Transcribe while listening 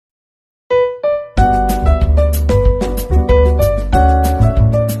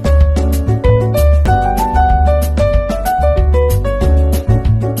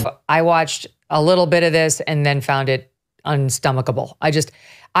I watched a little bit of this and then found it unstomachable.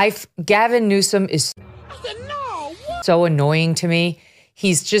 Gavin Newsom is so annoying to me.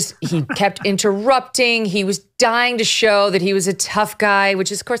 He kept interrupting. He was dying to show that he was a tough guy,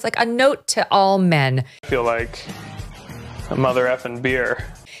 which is, of course, like a note to all men. I feel like a mother effing beer.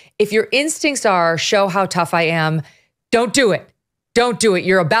 If your instincts are show how tough I am, don't do it. Don't do it.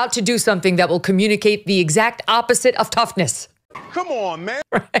 You're about to do something that will communicate the exact opposite of toughness. Come on, man.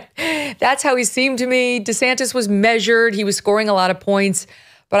 Right? That's how he seemed to me. DeSantis was measured. He was scoring a lot of points.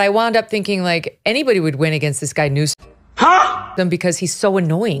 But I wound up thinking like anybody would win against this guy Newsom. Because he's so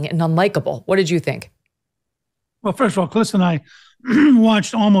annoying and unlikable. What did you think? Well, first of all, Chris and I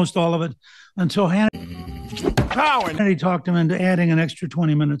watched almost all of it until Hannity talked him into adding an extra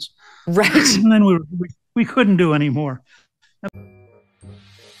 20 minutes. Right. And then we couldn't do any more.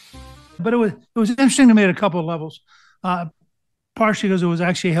 But it was interesting to me at a couple of levels. Partially because it was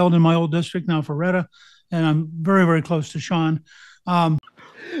actually held in my old district now for Retta, and I'm very, very close to Sean. That's